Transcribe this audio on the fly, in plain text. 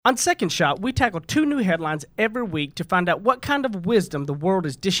On Second Shot, we tackle 2 new headlines every week to find out what kind of wisdom the world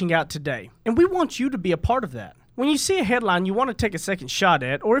is dishing out today. And we want you to be a part of that. When you see a headline you want to take a second shot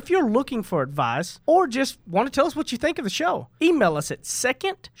at, or if you're looking for advice, or just want to tell us what you think of the show, email us at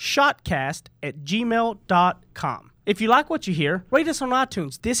secondshotcast@gmail.com. If you like what you hear, rate us on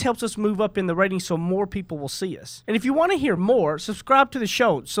iTunes. This helps us move up in the ratings so more people will see us. And if you want to hear more, subscribe to the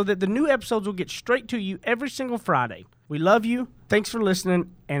show so that the new episodes will get straight to you every single Friday. We love you. Thanks for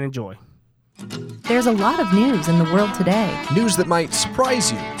listening, and enjoy. There's a lot of news in the world today. News that might surprise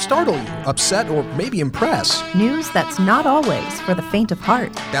you, startle you, upset, or maybe impress. News that's not always for the faint of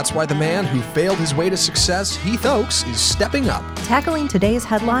heart. That's why the man who failed his way to success, Heath Oaks, is stepping up. Tackling today's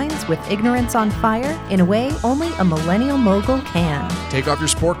headlines with ignorance on fire in a way only a millennial mogul can. Take off your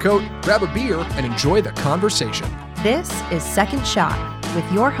sport coat, grab a beer, and enjoy the conversation. This is Second Shot with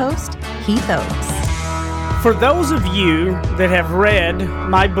your host, Heath Oaks. For those of you that have read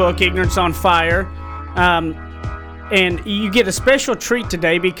my book, Ignorance on Fire, and you get a special treat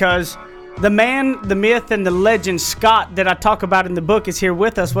today because the man, the myth, and the legend, Scott, that I talk about in the book is here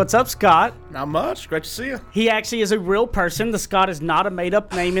with us. What's up, Scott? Not much. Great to see you. He actually is a real person. The Scott is not a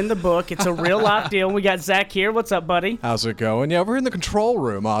made-up name in the book. It's a real-life deal. We got Zach here. What's up, buddy? How's it going? Yeah, we're in the control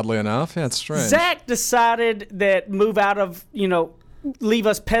room, oddly enough. Yeah, it's strange. Zach decided that move out of, leave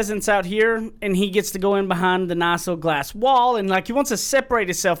us peasants out here, and he gets to go in behind the nice little glass wall, and he wants to separate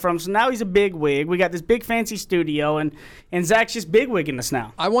himself from us. So now he's a big wig. We got this big fancy studio, and Zach's just big wigging us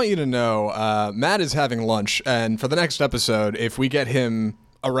now. I want you to know, Matt is having lunch, and for the next episode, if we get him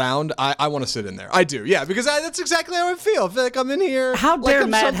around, I want to sit in there. I do, yeah, because that's exactly how I feel. I feel like I'm in here. How dare I'm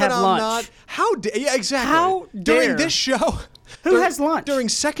Matt have lunch? Not. How dare? Yeah, exactly. How dare? During this show. Who has lunch? During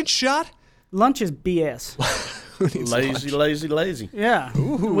Second Shot? Lunch is BS. Lazy. Yeah.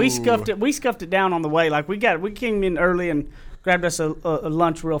 Ooh. We scuffed it down on the way. We came in early and grabbed us a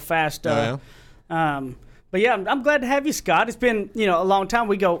lunch real fast. But yeah, I'm glad to have you, Scott. It's been a long time.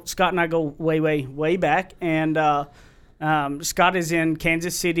 Scott and I go way back, and Scott is in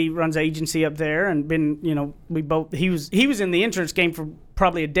Kansas City, runs an agency up there, and been he was in the insurance game for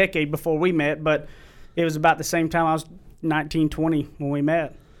probably a decade before we met, but it was about the same time. I was 19, 20 when we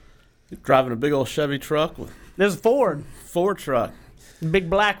met. Driving a big old Chevy truck. There's a Ford truck. Big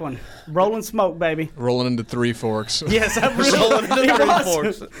black one. Rolling smoke, baby. Rolling into Three Forks. Yes, I really rolling into Three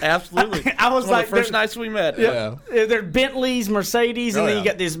Forks. Absolutely. I was one of the first nights we met. Yeah. They're Bentleys, Mercedes, and then you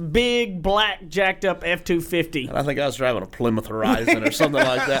got this big black jacked up F-250. And I think I was driving a Plymouth Horizon or something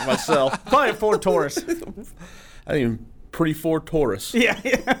like that myself. Probably a Ford Taurus. I mean, pretty Ford Taurus. Yeah.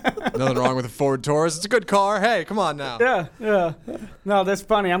 Nothing wrong with a Ford Taurus. It's a good car. Hey, come on now. Yeah. No, that's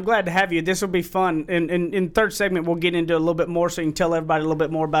funny. I'm glad to have you. This will be fun. And in third segment, we'll get into a little bit more so you can tell everybody a little bit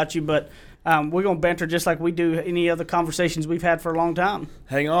more about you. But we're going to banter just like we do any other conversations we've had for a long time.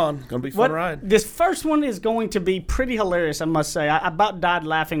 Hang on. Going to be a fun ride. This first one is going to be pretty hilarious, I must say. I about died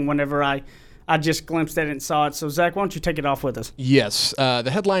laughing whenever I just glimpsed at it and saw it. So, Zach, why don't you take it off with us? Yes.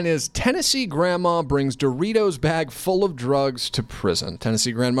 The headline is, Tennessee grandma brings Doritos bag full of drugs to prison.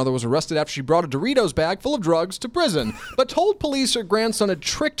 Tennessee grandmother was arrested after she brought a Doritos bag full of drugs to prison, but told police her grandson had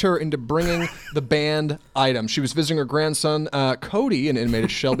tricked her into bringing the banned item. She was visiting her grandson, Cody, an inmate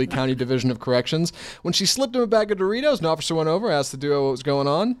at Shelby County Division of Corrections. When she slipped him a bag of Doritos, an officer went over, asked the duo what was going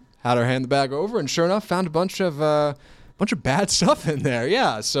on, had her hand the bag over, and sure enough, found a bunch of bad stuff in there.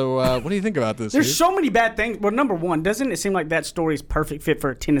 Yeah. So what do you think about this? There's so many bad things. Well, number one, doesn't it seem like that story is perfect fit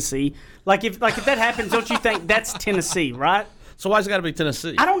for Tennessee? If that happens, don't you think that's Tennessee, right? So why's it got to be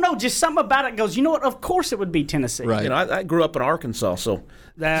Tennessee? I don't know. Just something about it goes, you know what? Of course it would be Tennessee. Right. I grew up in Arkansas, so.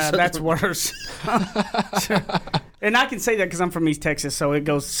 That's worse. And I can say that because I'm from East Texas, so it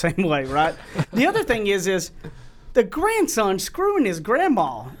goes the same way, right? The other thing is the grandson screwing his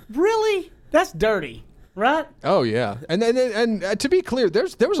grandma. Really? That's dirty. Right? Oh, yeah. And to be clear, there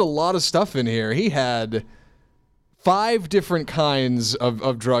was a lot of stuff in here. He had 5 different kinds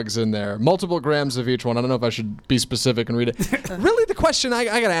of drugs in there, multiple grams of each one. I don't know if I should be specific and read it. Really, the question I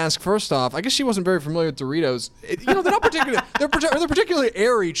got to ask first off, I guess she wasn't very familiar with Doritos. They're not particularly they're particularly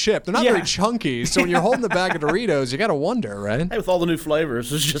airy chip. They're not very chunky. So when you're holding the bag of Doritos, you got to wonder, right? Hey, with all the new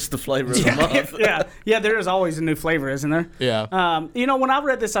flavors, it's just the flavor of the month. Yeah. There is always a new flavor, isn't there? Yeah. When I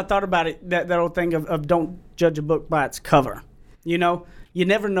read this, I thought about it. That old thing of don't judge a book by its cover. You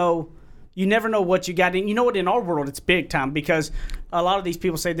never know. You never know what you got. And you know what? In our world, it's big time because a lot of these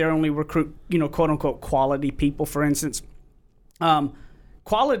people say they only recruit, quote unquote, quality people. For instance,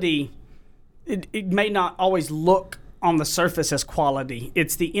 quality, it may not always look on the surface as quality.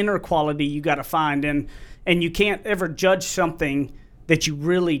 It's the inner quality you got to find, and you can't ever judge something that you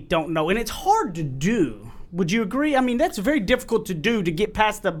really don't know. And it's hard to do Would you agree? I mean, that's very difficult to do, to get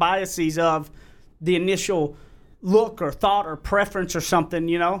past the biases of the initial look or thought or preference or something,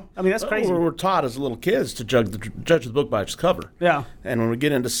 you know? I mean, that's crazy. We're taught as little kids to judge the book by its cover. Yeah. And when we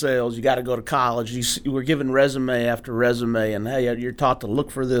get into sales, you got to go to college. We're given resume after resume, and hey, you're taught to look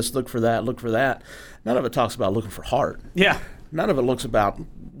for this, look for that, look for that. None of it talks about looking for heart. Yeah. None of it looks about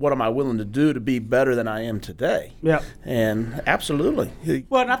what am I willing to do to be better than I am today. Yeah. And absolutely.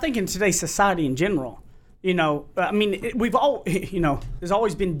 Well, and I think in today's society in general, you know, I mean, we've all, you know, there's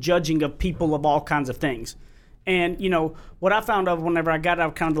always been judging of people of all kinds of things. And, you know, what I found out whenever I got out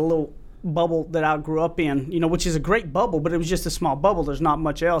of kind of the little bubble that I grew up in, you know, which is a great bubble, but it was just a small bubble, there's not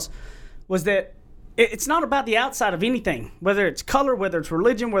much else, was that it's not about the outside of anything, whether it's color, whether it's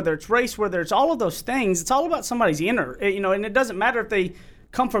religion, whether it's race, whether it's all of those things. It's all about somebody's inner, you know, and it doesn't matter if they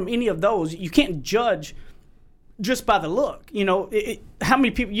come from any of those. You can't judge just by the look. You know, how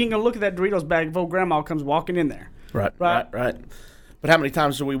many people, you can look at that Doritos bag if old grandma comes walking in there. Right. But how many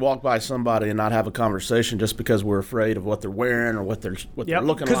times do we walk by somebody and not have a conversation just because we're afraid of what they're wearing or what they're looking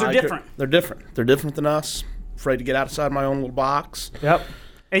like? Because they're different. They're different. They're different than us. Afraid to get outside my own little box. Yep.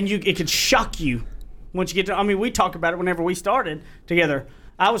 And it could shock you once you get to, I mean, we talk about it whenever we started together.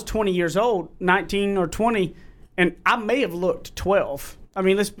 I was 20 years old, 19 or 20, and I may have looked 12. I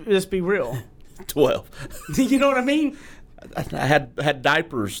mean, let's be real. 12. You know what I mean? I had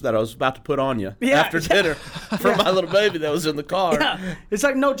diapers that I was about to put on you after dinner from my little baby that was in the car. Yeah. It's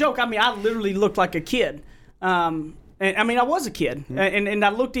like no joke. I mean, I literally looked like a kid. And I mean, I was a kid, and I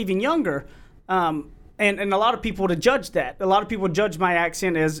looked even younger. And a lot of people would have judged that. A lot of people judge my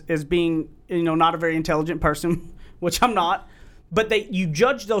accent as being, you know, not a very intelligent person, which I'm not. But you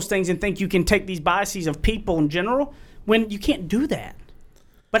judge those things and think you can take these biases of people in general when you can't do that.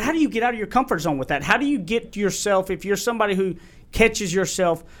 But how do you get out of your comfort zone with that? How do you get yourself, if you're somebody who catches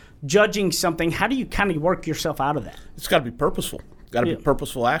yourself judging something, how do you kind of work yourself out of that? It's got to be purposeful. It's got to be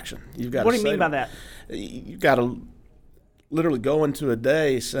purposeful action. You've got. What do you mean by that? You've got to literally go into a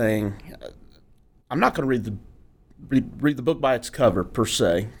day saying, I'm not going to read the book by its cover per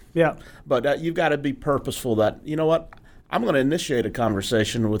se. Yeah. But you've got to be purposeful that, you know what, I'm going to initiate a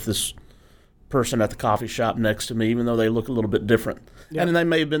conversation with this person at the coffee shop next to me, even though they look a little bit different. Yeah. And they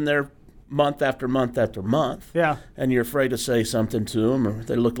may have been there month after month after month. Yeah. And you're afraid to say something to them, or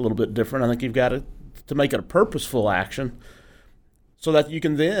they look a little bit different. I think you've got to make it a purposeful action so that you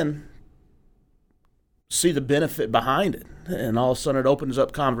can then see the benefit behind it. And all of a sudden it opens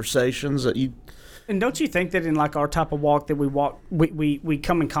up conversations that you... And don't you think that in like our type of walk that we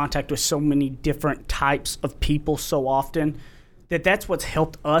come in contact with so many different types of people so often, that's what's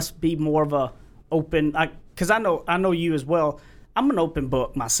helped us be more of a open, because I know you as well. I'm an open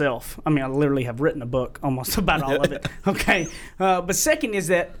book myself. I mean, I literally have written a book almost about all of it. Okay. But second is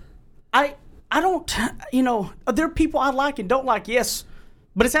that I don't, you know, there are people I like and don't like, yes,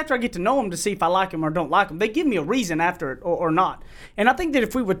 but it's after I get to know them to see if I like them or don't like them. They give me a reason after it or not. And I think that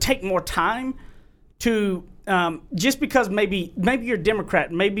if we would take more time to, just because maybe you're a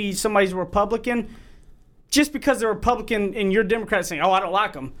Democrat, maybe somebody's a Republican, just because they're Republican and you're Democrat saying, oh, I don't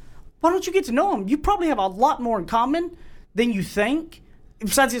like them, why don't you get to know them? You probably have a lot more in common than you think.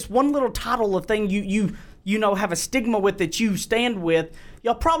 Besides this one little title of thing you know have a stigma with that you stand with,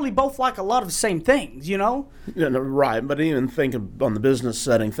 y'all probably both like a lot of the same things, you know? Yeah, no, right, but even think of, on the business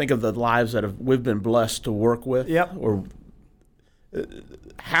setting, think of the lives that we've been blessed to work with. Yep. Or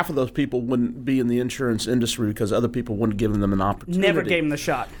half of those people wouldn't be in the insurance industry because other people wouldn't give them an opportunity. Never gave them the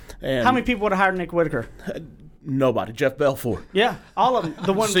shot. And how many people would have hired Nick Whitaker? Nobody. Jeff Belfort. Yeah, all of them.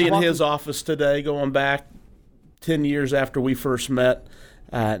 The ones seeing his office today, going back 10 years after we first met.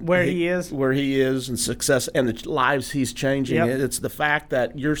 Where he is, and success, and the lives he's changing. Yep. It's the fact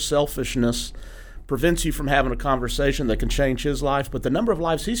that your selfishness prevents you from having a conversation that can change his life, but the number of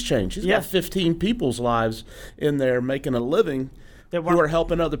lives he's changed. He's got 15 people's lives in there making a living who are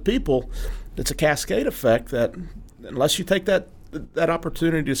helping other people. It's a cascade effect that unless you take that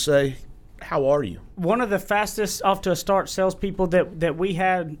opportunity to say, how are you? One of the fastest off to a start salespeople that we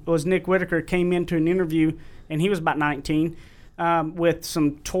had was Nick Whitaker. Came into an interview, and he was about 19, with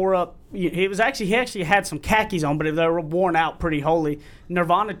some tore up. He actually had some khakis on, but they were worn out pretty wholly.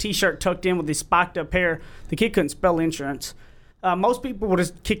 Nirvana T-shirt tucked in with his spiked up hair. The kid couldn't spell insurance. Most people would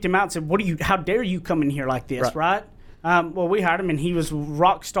have kicked him out and said, how dare you come in here like this, right? Well, we hired him, and he was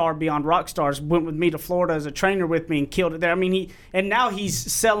rock star beyond rock stars. Went with me to Florida as a trainer with me and killed it there. I mean, and now he's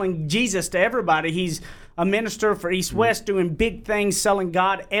selling Jesus to everybody. He's a minister for East West, doing big things, selling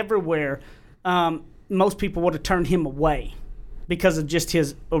God everywhere. Most people would have turned him away because of just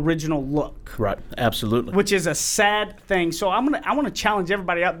his original look. Right, absolutely. Which is a sad thing. So I want to challenge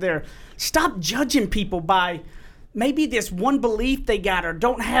everybody out there. Stop judging people by maybe this one belief they got or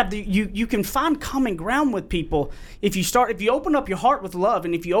don't have. You can find common ground with people if you open up your heart with love,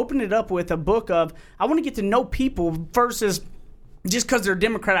 and if you open it up with a book of, I want to get to know people versus just because they're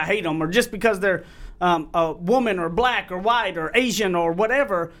Democrat, I hate them, or just because they're a woman or black or white or Asian or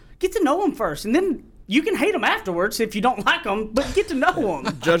whatever. Get to know them first, and then you can hate them afterwards if you don't like them, but get to know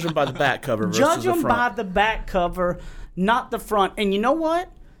them. Judge them by the back cover versus Judge the them front. by the back cover, not the front. And you know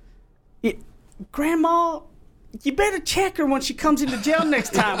what? Grandma, you better check her when she comes into jail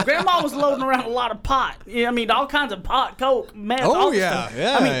next time. Grandma was loading around a lot of pot. I mean, all kinds of pot, coke, meth, all this stuff.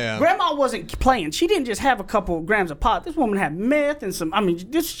 Yeah, I mean, yeah. Grandma wasn't playing. She didn't just have a couple grams of pot. This woman had meth and some. I mean,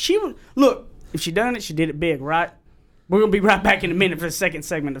 look. If she done it, she did it big, right? We're gonna be right back in a minute for the second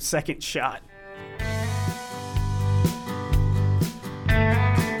segment of Second Shot.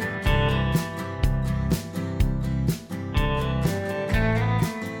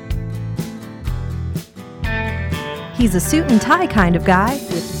 He's a suit and tie kind of guy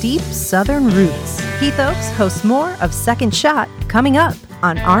with deep Southern roots. Heath Oaks hosts more of Second Shot coming up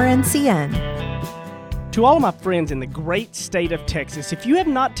on RNCN. To all of my friends in the great state of Texas, if you have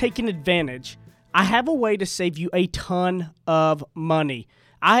not taken advantage, I have a way to save you a ton of money.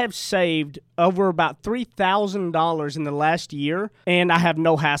 I have saved over about $3,000 in the last year, and I have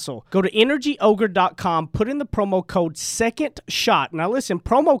no hassle. Go to EnergyOgre.com, put in the promo code SECONDSHOT. Now listen,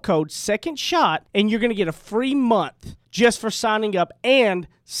 promo code SECONDSHOT, and you're going to get a free month just for signing up and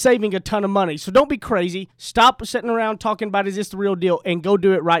saving a ton of money. So don't be crazy. Stop sitting around talking about, is this the real deal, and go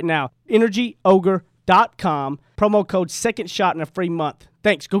do it right now. EnergyOgre.com, promo code SECONDSHOT, and a free month.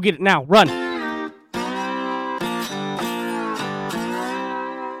 Thanks. Go get it now. Run.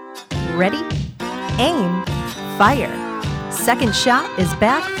 Ready? Aim. Fire. Second Shot is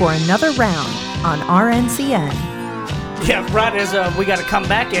back for another round on RNCN. Yeah, right as we got to come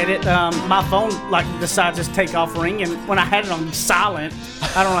back at it, my phone decides to take off ringing when I had it on silent.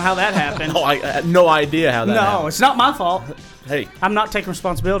 I don't know how that happened. I had no idea how that happened. No, it's not my fault. Hey. I'm not taking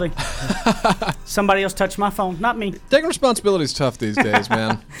responsibility. Somebody else touched my phone, not me. Taking responsibility is tough these days,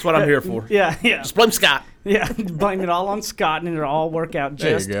 man. That's what I'm here for. Yeah. Just blame Scott. Yeah, blame it all on Scott, and it'll all work out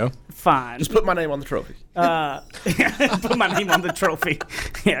just There you go. fine. Just put my name on the trophy. Put my name on the trophy.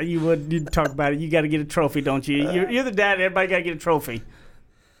 Yeah, you would. You'd talk about it. You got to get a trophy, don't you? You're the dad. Everybody got to get a trophy.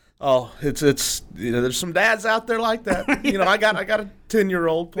 Oh, it's there's some dads out there like that. I got a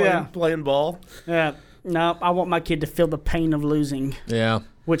 10-year-old playing ball. Yeah. No, I want my kid to feel the pain of losing. Yeah.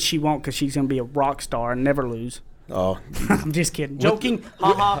 Which she won't, because she's going to be a rock star and never lose. Oh. I'm just kidding. Joking.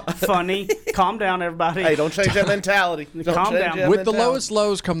 Ha-ha. Funny. Calm down, everybody. Hey, don't change that mentality. Calm down. With the lowest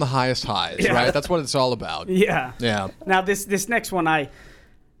lows come the highest highs, right? That's what it's all about. Yeah. Yeah. Now, this next one, I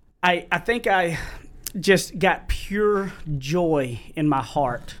think I just got pure joy in my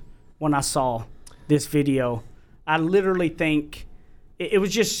heart when I saw this video. I literally think it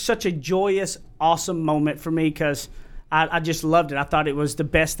was just such a joyous, awesome moment for me, because I just loved it. I thought it was the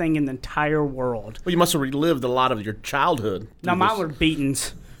best thing in the entire world. Well, you must have relived a lot of your childhood. Now, mine were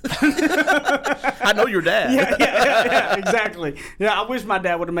beatings. I know your dad. Yeah, exactly. Yeah, I wish my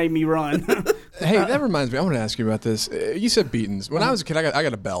dad would have made me run. Hey, that reminds me. I want to ask you about this. You said beatings. When I was a kid, I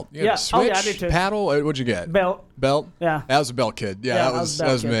got a belt. You had a switch, I did too. paddle. What'd you get? Belt. Yeah. That was a belt kid. Yeah, that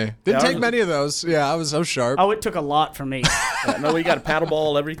was me. Didn't Yeah, take many of those. Yeah, I was sharp. Oh, it took a lot for me. No, we got a paddle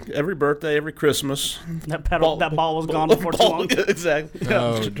ball every birthday, every Christmas. That ball was gone before too long. Exactly.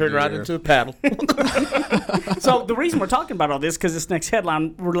 Oh, Turned right into a paddle. So the reason we're talking about all this, because this next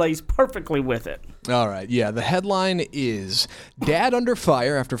headline relates perfectly with it. All right, yeah. The headline is Dad Under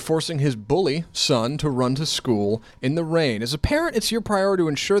Fire After Forcing His Bully Son to Run to School in the Rain. As a parent, it's your priority to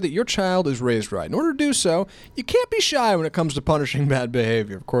ensure that your child is raised right. In order to do so, you can't be shy when it comes to punishing bad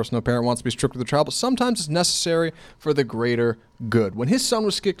behavior. Of course, no parent wants to be strict with their child, but sometimes it's necessary for the greater good. When his son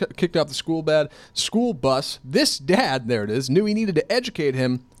was kicked off the school bus, this dad, there it is, knew he needed to educate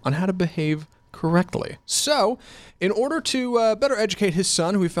him on how to behave correctly. So, in order to better educate his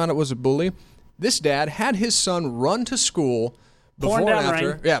son, who he found out was a bully, this dad had his son run to school before and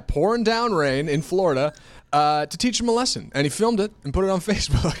after. Rain. Yeah, pouring down rain in Florida to teach him a lesson. And he filmed it and put it on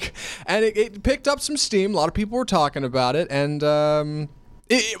Facebook. And it picked up some steam. A lot of people were talking about it. And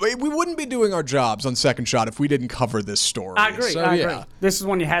we wouldn't be doing our jobs on Second Shot if we didn't cover this story. I agree. So, I agree. This is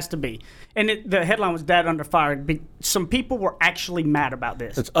one it has to be. And the headline was Dad Under Fire. Some people were actually mad about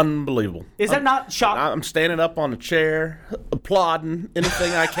this. It's unbelievable. Is that not shocking? I'm standing up on a chair, applauding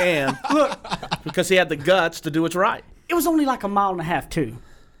anything I can. Look, because he had the guts to do what's right. it was only like a mile and a half, too.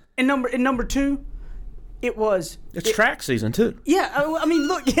 And number two, it was. It's track season too. Yeah, I mean,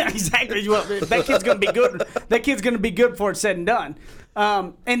 look, yeah, exactly. Well, that kid's going to be good. That kid's going to be good before it's said and done.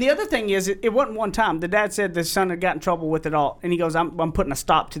 And the other thing is, it wasn't one time. The dad said the son had got in trouble with it all, and he goes, "I'm putting a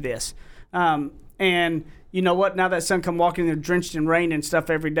stop to this." And you know what? Now that son come walking there drenched in rain and stuff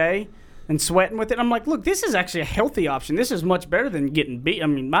every day and sweating with it, I'm like, look, this is actually a healthy option. This is much better than getting beat. I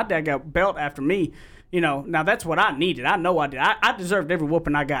mean, my dad got belt after me. You know, now that's what I needed. I know I did. I deserved every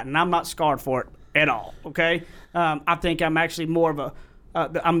whooping I got, and I'm not scarred for it at all. Okay, I think I'm actually more of a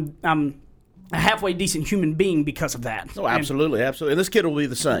I'm a halfway decent human being because of that. Oh, absolutely, absolutely. And this kid will be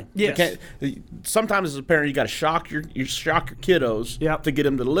the same. Yes. Sometimes as a parent, you got to shock your kiddos to get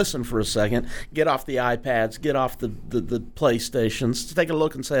them to listen for a second, get off the iPads, get off the PlayStations, to take a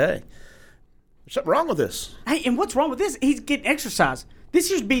look and say, hey, there's something wrong with this. Hey, and what's wrong with this? He's getting exercise. This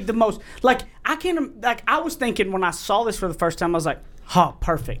should be the most, I was thinking when I saw this for the first time, I was like,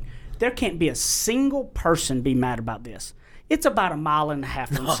 perfect. There can't be a single person be mad about this. It's about 1.5 miles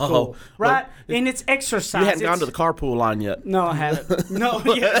from school, right? Well, and it's exercise. You hadn't gone to the carpool line yet. No, I haven't. No, if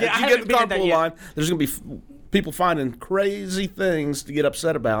you get to the carpool line, there's going to be people finding crazy things to get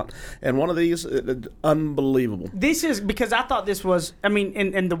upset about. And one of these, unbelievable. This is because I thought this was, I mean,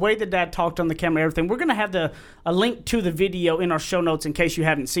 and the way the dad talked on the camera, everything. We're going to have a link to the video in our show notes in case you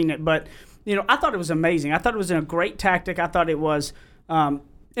haven't seen it. But, you know, I thought it was amazing. I thought it was a great tactic. I thought it was...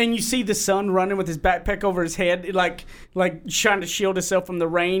 and you see the son running with his backpack over his head, like trying to shield himself from the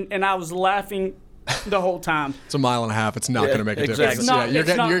rain. And I was laughing the whole time. It's 1.5 miles. It's not going to make a difference.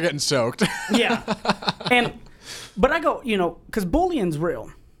 You're getting soaked. Yeah. But I go, you know, because bullying's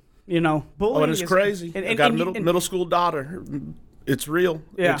real. You know, bullying and it's crazy. I've got a middle school daughter. It's real.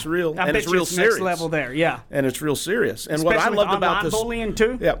 Yeah. It's real. I and bet it's real serious. Next level there, yeah. And it's real serious. And especially what I loved about this bullying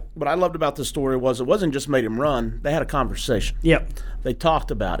too. Yeah. What I loved about this story was it wasn't just made him run. They had a conversation. Yep. They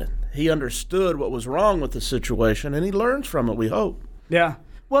talked about it. He understood what was wrong with the situation, and he learns from it, we hope. Yeah.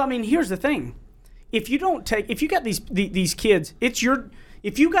 Well, I mean, here's the thing. If you got these kids, if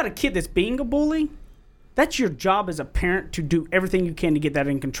you got a kid that's being a bully, that's your job as a parent to do everything you can to get that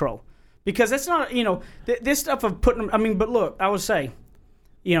in control. Because that's not, you know, this stuff of putting them, I mean, but look, I would say,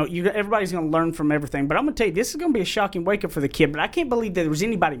 you know, everybody's going to learn from everything. But I'm going to tell you, this is going to be a shocking wake-up for the kid. But I can't believe that there was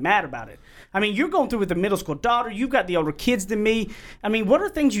anybody mad about it. I mean, you're going through with the middle school daughter. You've got the older kids than me. I mean, what are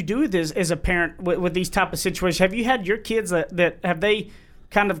things you do as a parent with these type of situations? Have you had your kids that have they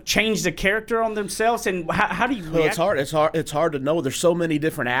kind of changed the character on themselves? And how do you react? Well, it's hard to know. There's so many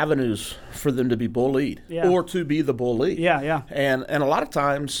different avenues for them to be bullied or to be the bully. Yeah, yeah. And a lot of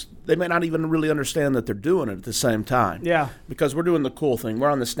times they may not even really understand that they're doing it at the same time. Yeah. Because we're doing the cool thing. We're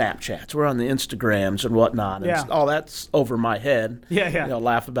on the Snapchats. We're on the Instagrams and whatnot. And all that's over my head. Yeah, yeah. You know,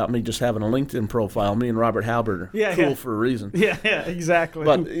 laugh about me just having a LinkedIn profile. Me and Robert Halbert are cool for a reason. Yeah, yeah, exactly.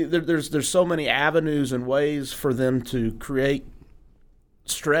 But there's so many avenues and ways for them to create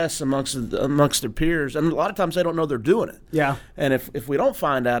stress amongst their peers, and a lot of times they don't know they're doing it. Yeah. And if we don't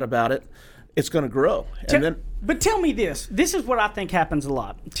find out about it, it's going to grow. But tell me this. This is what I think happens a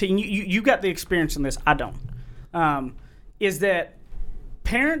lot. You got the experience in this. I don't. Is that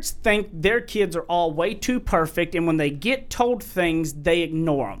parents think their kids are all way too perfect, and when they get told things, they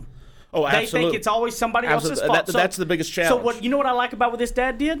ignore them. Oh, absolutely. They think it's always somebody else's fault. That's the biggest challenge. So you know what I like about what this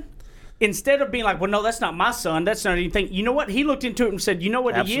dad did? Instead of being like, well, no, that's not my son, that's not anything, you know what? He looked into it and said, you know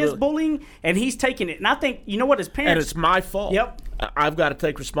what? Absolutely. He is bullying, and he's taking it. And I think, you know what, as parents... And it's my fault. Yep. I've got to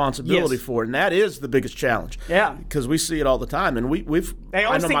take responsibility for it, and that is the biggest challenge. Yeah. Because we see it all the time, and we've... They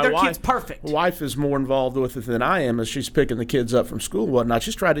always think their kid's perfect. My wife is more involved with it than I am, as she's picking the kids up from school and whatnot.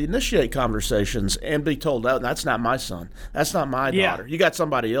 She's trying to initiate conversations and be told, oh, that's not my son. That's not my daughter. You got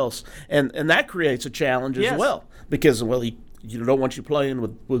somebody else. And that creates a challenge as well. Because, well, you don't want you playing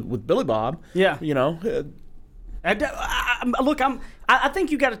with Billy Bob. Yeah. You know. Look, I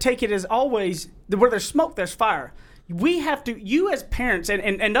think you got to take it as always, where there's smoke, there's fire. We have to, you as parents,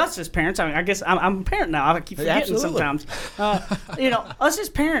 and us as parents, I mean, I guess I'm a parent now. I keep forgetting sometimes. You know, us as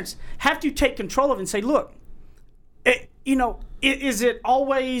parents have to take control of it and say, look, you know, is it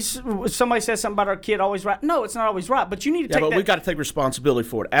always, somebody says something about our kid, always right? No, it's not always right, but you need to take that. Yeah, but we've got to take responsibility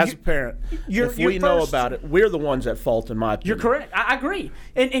for it. As a parent, if we know about it, we're the ones at fault, in my opinion. You're correct. I agree.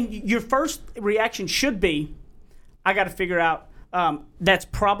 And your first reaction should be, I got to figure out, that's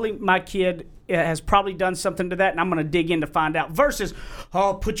probably my kid has probably done something to that, and I'm going to dig in to find out. Versus,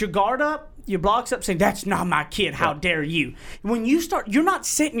 put your guard up, your blocks up, saying, that's not my kid, how dare you. When you start, you're not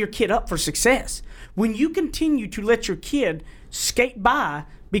setting your kid up for success. When you continue to let your kid skate by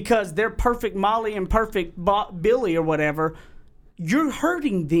because they're perfect Molly and perfect Billy or whatever, you're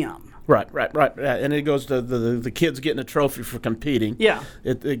hurting them. Right. And it goes to the kids getting a trophy for competing. Yeah.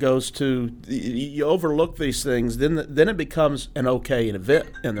 It goes to, you overlook these things, then it becomes an okay event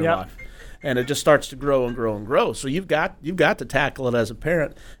in their life. And it just starts to grow and grow and grow. So you've got to tackle it as a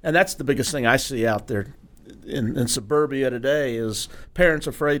parent. And that's the biggest thing I see out there in suburbia today is parents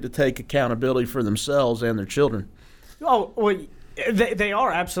afraid to take accountability for themselves and their children. Oh, well, they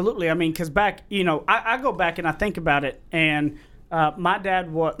are, absolutely. I mean, because back, I go back and I think about it, and my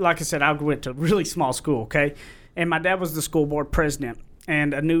dad was, like I said, I went to a really small school, okay? And my dad was the school board president,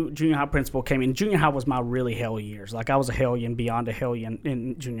 and a new junior high principal came in. Junior high was my really hell years. Like, I was a hellion beyond a hellion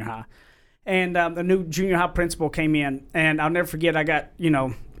in junior high. And the new junior high principal came in, and I'll never forget, I got,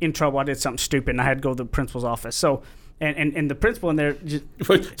 in trouble. I did something stupid, and I had to go to the principal's office. So, and the principal in there just...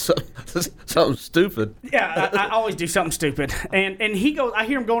 something stupid. Yeah, I always do something stupid. And he goes, I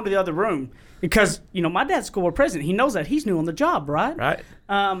hear him going to the other room because, my dad's school board president. He knows that. He's new on the job, right? Right.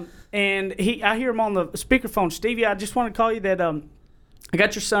 And I hear him on the speakerphone, Stevie, I just want to call you that I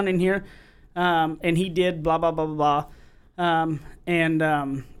got your son in here, and he did blah, blah, blah, blah, blah.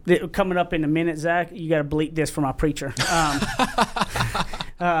 Coming up in a minute, Zach, you got to bleep this for my preacher.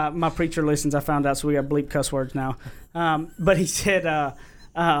 My preacher listens, I found out, so we got to bleep cuss words now. But he said,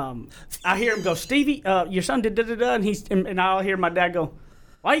 I hear him go, Stevie, your son did da-da-da, and I'll hear my dad go,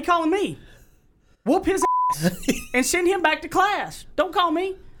 why are you calling me? Whoop his ass and send him back to class. Don't call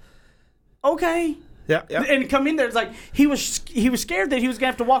me. Okay. Yeah. And come in there, it's like he was scared that he was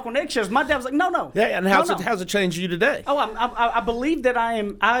gonna have to walk on eggshells. My dad was like, no. Yeah, and how's it changed you today? Oh, I believe that I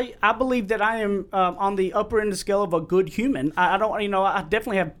am. I believe that I am on the upper end of the scale of a good human. I don't, I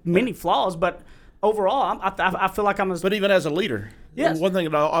definitely have many flaws, but overall, I feel like I'm. But even as a leader, yes. One thing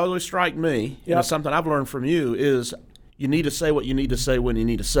that always strike me, something I've learned from you is. You need to say what you need to say when you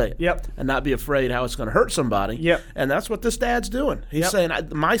need to say it. Yep. And not be afraid how it's going to hurt somebody. Yep. And that's what this dad's doing. He's saying,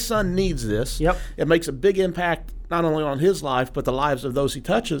 my son needs this. Yep. It makes a big impact not only on his life, but the lives of those he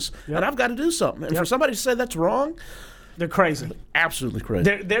touches. Yep. And I've got to do something. And for somebody to say that's wrong, they're crazy. Absolutely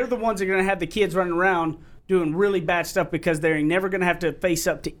crazy. They're the ones that are going to have the kids running around doing really bad stuff because they're never going to have to face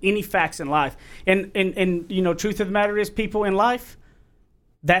up to any facts in life. And truth of the matter is, people in life,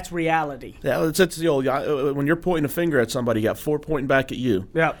 that's reality. Yeah, it's the old, when you're pointing a finger at somebody, you got 4 pointing back at you.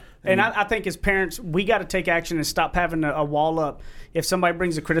 Yeah. And I think as parents, we got to take action and stop having a wall up. If somebody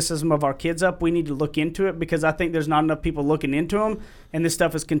brings a criticism of our kids up, we need to look into it because I think there's not enough people looking into them, and this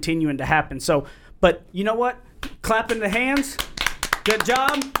stuff is continuing to happen. So, but you know what? Clapping the hands. Good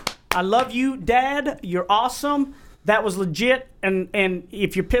job. I love you, Dad. You're awesome. That was legit, and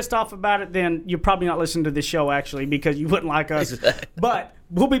if you're pissed off about it, then you're probably not listening to this show, actually, because you wouldn't like us. Exactly. But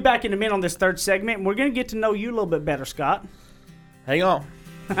we'll be back in a minute on this third segment, and we're going to get to know you a little bit better, Scott. Hang on.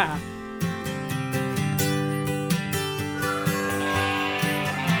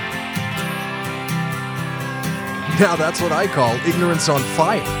 Now that's what I call ignorance on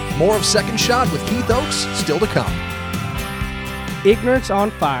fire. More of Second Shot with Keith Oaks still to come. Ignorance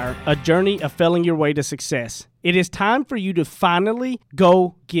on Fire, a journey of failing your way to success. It is time for you to finally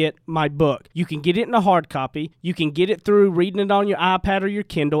go get my book. You can get it in a hard copy. You can get it through reading it on your iPad or your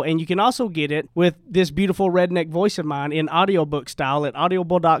Kindle, and you can also get it with this beautiful redneck voice of mine in audiobook style at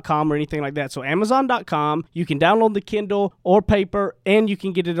audible.com or anything like that. So Amazon.com, you can download the Kindle or paper, and you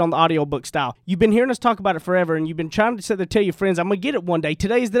can get it on the audiobook style. You've been hearing us talk about it forever, and you've been trying to sit there and tell your friends, I'm going to get it one day.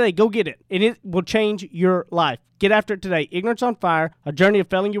 Today is the day. Go get it, and it will change your life. Get after it today. Ignorance on Fire, a journey of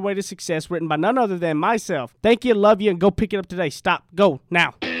failing your way to success, written by none other than myself. Thank you, love you, and go pick it up today. Stop. Go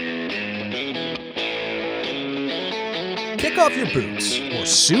now. Kick off your boots or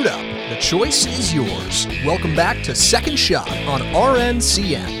suit up. The choice is yours. Welcome back to Second Shot on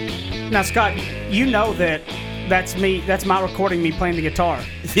RNCN. Now, Scott, you know that's me. That's my recording me playing the guitar.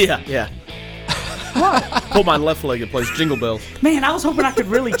 Yeah. What? Pull my left leg and plays Jingle Bells. Man, I was hoping I could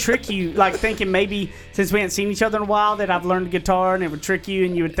really trick you, like thinking maybe since we hadn't seen each other in a while that I've learned guitar and it would trick you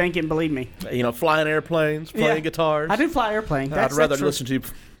and you would think it and believe me. Flying airplanes, playing guitars. I do fly airplane. I'd rather listen to you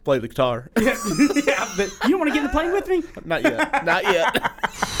play the guitar. Yeah, but you don't want to get in the plane with me? Not yet.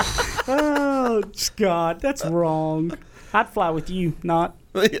 Oh, Scott, that's wrong. I'd fly with you, not.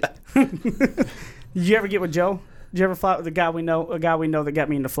 Yeah. Did you ever get with Joe? Did you ever fly with a guy we know that got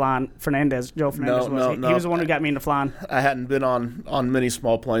me into flying? Joe Fernandez was. No. He was the one who got me into flying. I hadn't been on many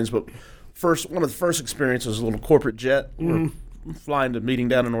small planes, but one of the first experiences was a little corporate jet. We're flying to a meeting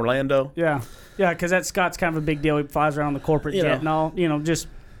down in Orlando. Yeah, because that Scott's kind of a big deal. He flies around on the corporate jet and all. Just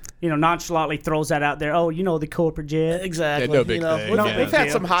nonchalantly throws that out there. Oh, the corporate jet. Exactly. Yeah, no big thing. We've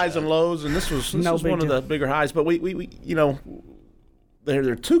had some highs and lows, and this was one of the bigger highs. But we there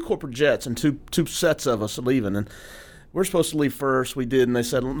are two corporate jets and two sets of us leaving, and we're supposed to leave first. We did, and they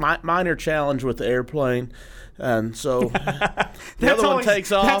said minor challenge with the airplane. And so the other one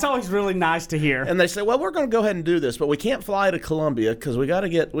takes off. That's always really nice to hear. And they say, "Well, we're going to go ahead and do this, but we can't fly to Columbia because we got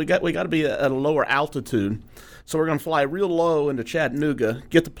to be at a lower altitude. So we're going to fly real low into Chattanooga,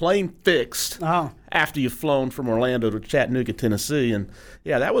 get the plane fixed after you've flown from Orlando to Chattanooga, Tennessee." And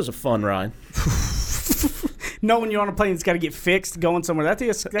yeah, that was a fun ride. Knowing you're on a plane that's got to get fixed going somewhere, that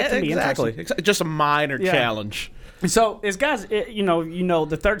can be interesting. Just a minor challenge. So, as guys, you know,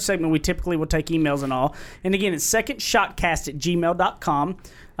 the third segment, we typically will take emails and all. And again, it's secondshotcast@gmail.com.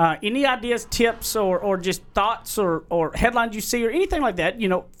 Any ideas, tips, or just thoughts or headlines you see or anything like that,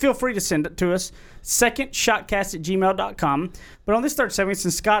 feel free to send it to us. secondshotcast@gmail.com. But on this third segment,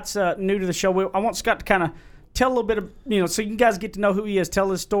 since Scott's new to the show, I want Scott to kind of tell a little bit of, so you guys get to know who he is,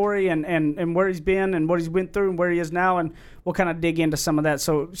 tell his story and where he's been and what he's went through and where he is now, and we'll kind of dig into some of that.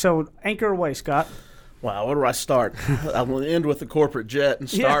 So anchor away, Scott. Wow, where do I start? I'm going to end with the corporate jet and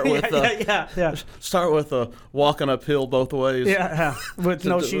start with walking uphill both ways. Yeah, with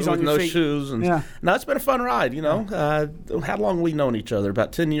no shoes on your feet. With no shoes. And no, it's been a fun ride, how long have we known each other?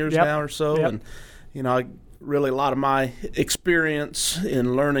 About 10 years now or so. Yep. And, really a lot of my experience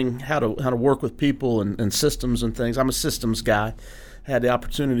in learning how to work with people and systems and things. I'm a systems guy. Had the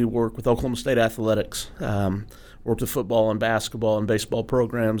opportunity to work with Oklahoma State Athletics. Worked with football and basketball and baseball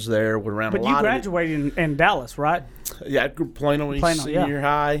programs there. But you graduated in Dallas, right? Yeah, Plano Senior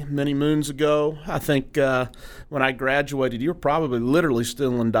High many moons ago. I think when I graduated, you were probably literally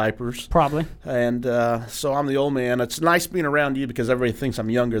still in diapers. Probably. And so I'm the old man. It's nice being around you because everybody thinks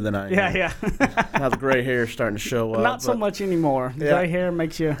I'm younger than I am. Yeah. Now the gray hair is starting to show up. Not so much anymore. The gray hair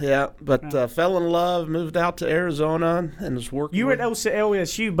makes you... Yeah, but fell in love, moved out to Arizona, and was working... You were at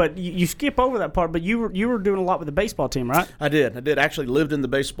LSU, but you skip over that part, but you were doing a lot with the baseball team, right? I did. Actually lived in the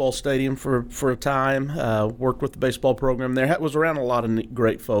baseball stadium for a time, worked with the baseball program there. Was around a lot of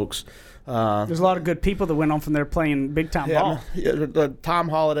great folks. There's a lot of good people that went on from there playing big-time ball. Yeah, Tom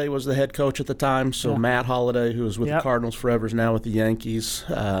Holliday was the head coach at the time, so Matt Holliday, who was with the Cardinals forever, is now with the Yankees,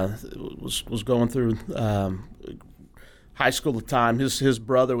 was going through high school at the time. His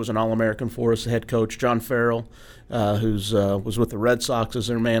brother was an All-American for us, the head coach, John Farrell, who's was with the Red Sox as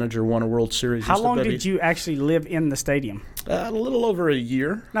their manager, won a World Series. How long did you actually live in the stadium? A little over a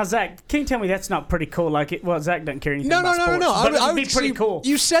year. Now, Zach, can you tell me that's not pretty cool? Zach doesn't care anything about sports. No. But it would be pretty cool.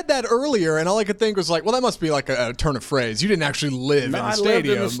 You said that earlier, and all I could think was like, well, that must be like a turn of phrase. You didn't actually live in the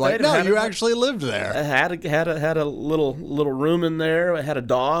stadium. You actually lived there. I had a little room in there. I had a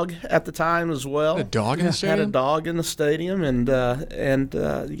dog at the time as well. A dog in the stadium? Had a dog in the stadium, and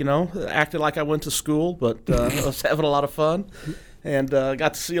acted like I went to school, but I was having a lot of fun. And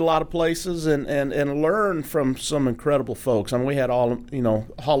got to see a lot of places and learn from some incredible folks. I mean, we had all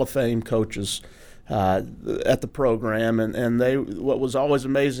Hall of Fame coaches at the program, and what was always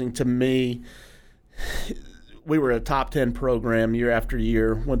amazing to me, we were a top 10 program year after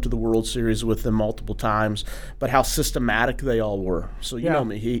year, went to the World Series with them multiple times, but how systematic they all were. So you know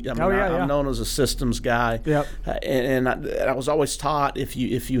me, I'm known as a systems guy. Yep. And I was always taught if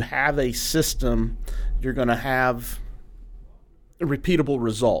you have a system, you're going to have repeatable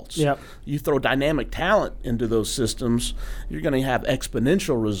results. Yep. You throw dynamic talent into those systems, you're going to have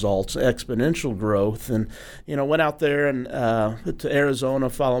exponential results, exponential growth. And went out there and to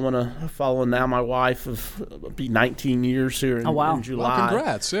Arizona, following now my wife of be 19 years here in July. Well,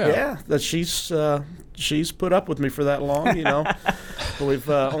 congrats! That she's put up with me for that long. We've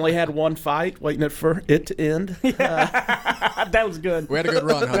only had one fight, waiting for it to end. That was good. We had a good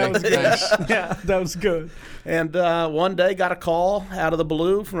run, honey. That was good. Yeah, that was good. And one day got a call out of the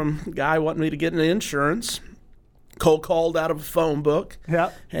blue from a guy wanting me to get an insurance. Cold called out of a phone book.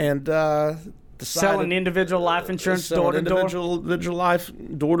 Yeah. And selling individual life insurance door to door. Individual life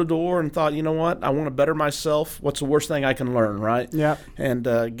door to door, and thought, you know what? I want to better myself. What's the worst thing I can learn, right? Yeah. And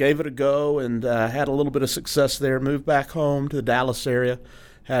gave it a go, and had a little bit of success there. Moved back home to the Dallas area.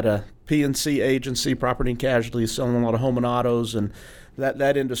 Had a PNC agency, property and casualty, selling a lot of home and autos, and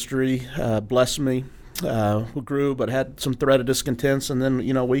that industry blessed me. We grew, but had some thread of discontents, and then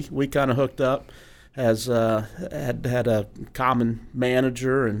we kind of hooked up as had a common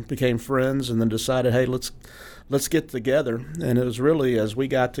manager and became friends, and then decided, hey, let's get together. And it was really as we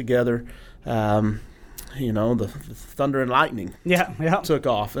got together, the thunder and lightning took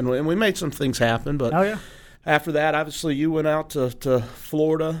off, and we made some things happen. But after that, obviously, you went out to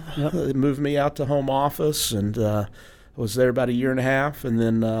Florida, moved me out to home office, and was there about a year and a half, and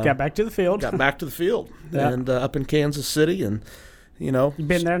then got back to the field. And up in Kansas City, and you've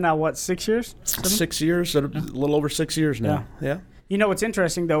been there now. What, 6 years? 6 years, a little over 6 years now. Yeah. What's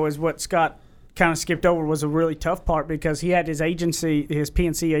interesting though is what Scott kind of skipped over was a really tough part because he had his agency, his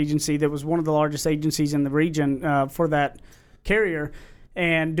PNC agency, that was one of the largest agencies in the region for that carrier,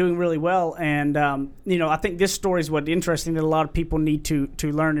 and doing really well. And I think this story is what's interesting that a lot of people need to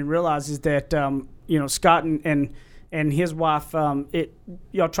learn and realize is that Scott and his wife,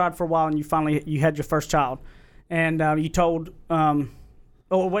 y'all tried for a while, and you had your first child, and you told.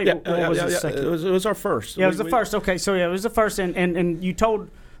 What was the second? It was our first. Yeah, it was the first. Okay, so it was the first, and you told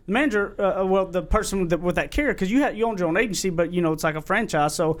the manager, the person with that carrier, because you owned your own agency, but it's like a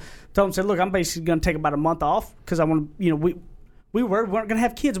franchise. So told him, said, look, I'm basically going to take about a month off because I want to, we weren't going to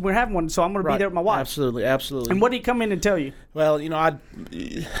have kids. We're having one, so I'm going to be there with my wife. Absolutely. And what did he come in and tell you? Well,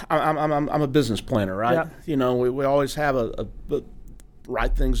 I'm a business planner, right? Yeah. We always have a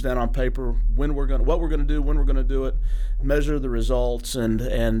write things down on paper, what we're going to do, when we're going to do it, measure the results, and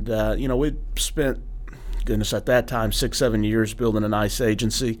we spent, goodness, at that time 6-7 years building a nice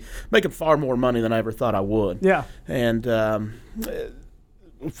agency, making far more money than I ever thought I would. Yeah. And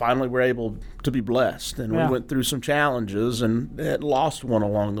finally we're able to be blessed, and we went through some challenges and had lost one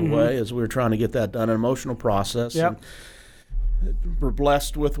along the way as we were trying to get that done, an emotional process. Yep. And we're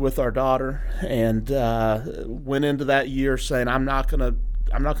blessed with our daughter, and went into that year saying, I'm not going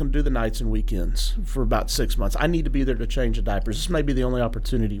to do the nights and weekends for about 6 months. I need to be there to change the diapers. This may be the only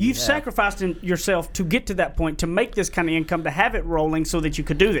opportunity we have. You've sacrificed yourself to get to that point, to make this kind of income, to have it rolling so that you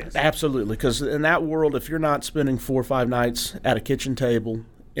could do this. Absolutely, because in that world, if you're not spending 4 or 5 nights at a kitchen table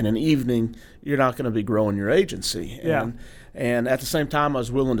in an evening, you're not going to be growing your agency. And at the same time, I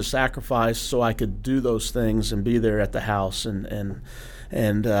was willing to sacrifice so I could do those things and be there at the house. And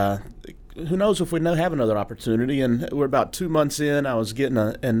who knows if we have another opportunity. And we're about 2 months in. I was getting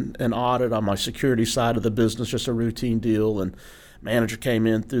an audit on my security side of the business, just a routine deal. And manager came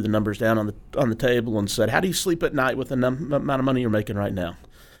in, threw the numbers down on the table, and said, "How do you sleep at night with the amount of money you're making right now?"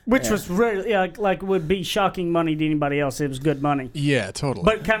 Which was really, like would be shocking money to anybody else. It was good money. Yeah, totally.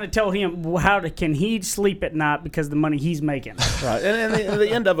 But kind of tell him can he sleep at night because of the money he's making. Right. And the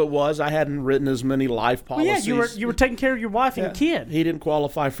end of it was I hadn't written as many life policies. Well, yeah, you were taking care of your wife and kid. He didn't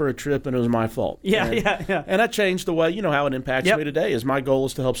qualify for a trip, and it was my fault. Yeah. And that changed the way, how it impacts me today. Is my goal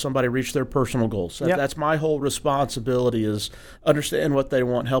is to help somebody reach their personal goals. That's my whole responsibility, is understand what they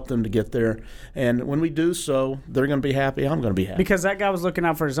want, help them to get there. And when we do so, they're going to be happy. I'm going to be happy. Because that guy was looking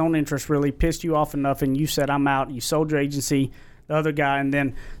out for his own interest, really pissed you off enough, and you said, I'm out. You sold your agency, the other guy, and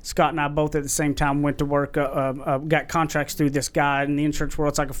then Scott and I both at the same time went to work, got contracts through this guy in the insurance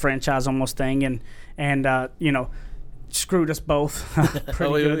world. It's like a franchise almost thing, and screwed us both.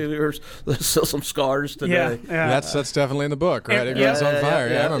 There's still some scars today. Yeah. That's definitely in the book, right? It goes on fire.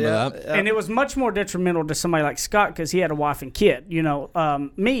 I remember that. And it was much more detrimental to somebody like Scott because he had a wife and kid.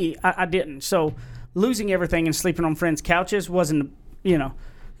 Me, I didn't. So losing everything and sleeping on friends' couches wasn't,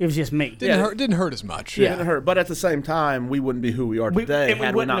 it was just me. Didn't hurt as much. Yeah. It didn't hurt. But at the same time, we wouldn't be who we are today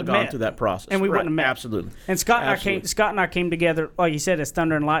had we not gone through that process. And we wouldn't have met. Absolutely. And Scott and I came together, like you said, as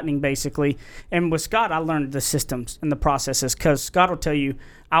thunder and lightning, basically. And with Scott, I learned the systems and the processes, because Scott will tell you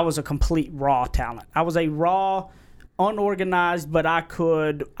I was a complete raw talent. I was a raw, unorganized, but I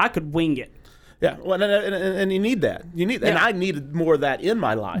could wing it. Yeah, well, and you need that. And I needed more of that in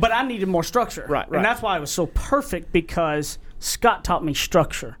my life. But I needed more structure. Right. And that's why it was so perfect, because Scott taught me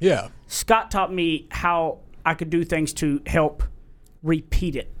structure. Yeah. Scott taught me how I could do things to help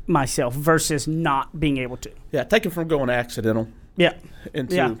repeat it myself versus not being able to. Yeah, take it from going accidental. Yeah.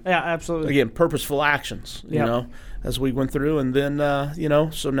 Into, absolutely. Again, purposeful actions, as we went through. And then,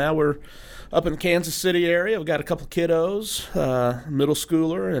 so now we're up in the Kansas City area. We've got a couple kiddos, middle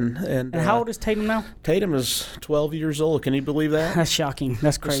schooler. And how old is Tatum now? Tatum is 12 years old. Can you believe that? That's shocking.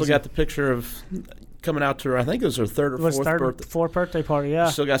 That's crazy. Still got the picture of coming out to her, I think it was her third or fourth birthday party, yeah.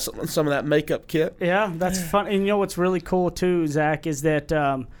 Still got some of that makeup kit. Yeah, that's fun. And what's really cool, too, Zach, is that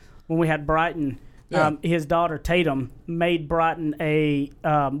when we had Brighton, his daughter, Tatum, made Brighton a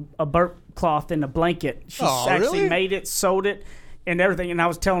burp cloth and a blanket. She actually made it, sewed it, and everything. And I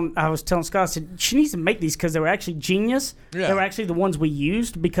was telling Scott, I said, she needs to make these because they were actually genius. Yeah. They were actually the ones we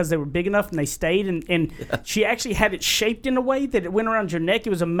used because they were big enough and they stayed. And she actually had it shaped in a way that it went around your neck.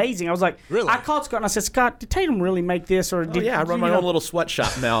 It was amazing. I was like, really? I called Scott and I said, Scott, did Tatum really make this? Or did, I run my own little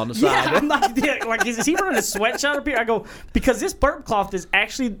sweatshop now on the side. Yeah, I'm like, is he running a sweatshop up here? I go, because this burp cloth is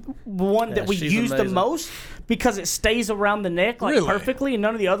actually one that we use the most. Because it stays around the neck perfectly, and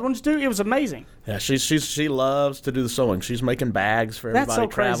none of the other ones do. It was amazing. Yeah, she loves to do the sewing. She's making bags for everybody,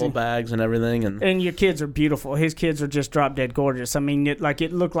 travel bags and everything. And your kids are beautiful. His kids are just drop dead gorgeous. I mean, it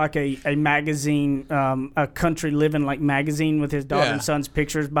looked like a magazine, a country living magazine with his daughter and son's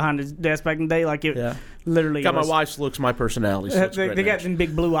pictures behind his desk back in the day. literally. Got my wife's looks, my personality. So they got them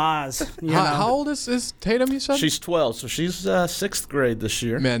big blue eyes. How old is Tatum, you said? She's 12, so she's 6th grade this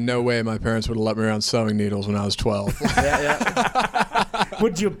year. Man, no way my parents would have let me around sewing needles when I was 12.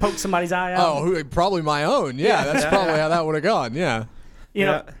 Would you poke somebody's eye out? Oh, probably my own. Yeah, that's probably how that would have gone. Yeah. You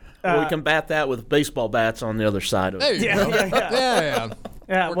know, we combat that with baseball bats on the other side of it. There you go.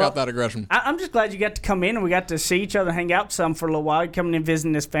 Yeah. Work out that aggression. I'm just glad you got to come in and we got to see each other, hang out some for a little while, coming in,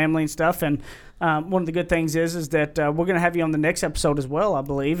 visiting this family and stuff. And one of the good things is that we're going to have you on the next episode as well, I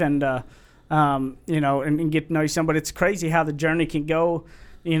believe, and and get to know you some. But it's crazy how the journey can go.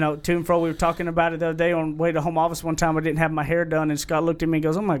 To and fro. We were talking about it the other day on the way to home office one time. I didn't have my hair done, and Scott looked at me and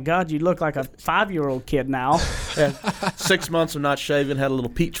goes, "Oh, my God, you look like a 5-year-old kid now." 6 months of not shaving, had a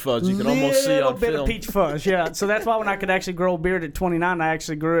little peach fuzz. You can almost see on film. A little bit of peach fuzz, yeah. So that's why when I could actually grow a beard at 29, I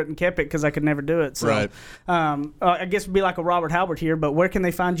actually grew it and kept it because I could never do it. So, right. I guess it'd be like a Robert Halbert here, but where can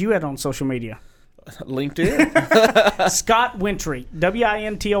they find you at on social media? LinkedIn. Scott Wintry, Wintory.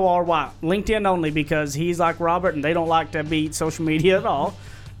 LinkedIn only because he's like Robert and they don't like to be social media at all.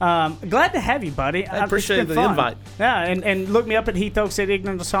 Glad to have you, buddy. I appreciate the invite. Yeah, and look me up at Heath Oaks at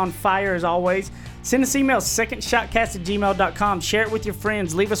Ignorance on Fire as always. Send us emails, secondshotcast@gmail.com. Share it with your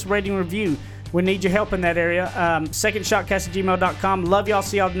friends. Leave us a rating review. We need your help in that area. Secondshotcast@gmail.com. Love y'all.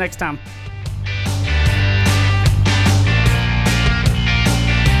 See y'all next time.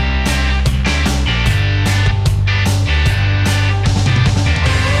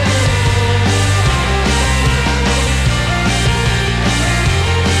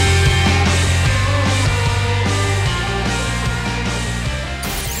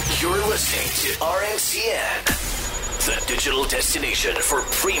 RNCN, the digital destination for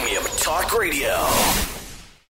premium talk radio.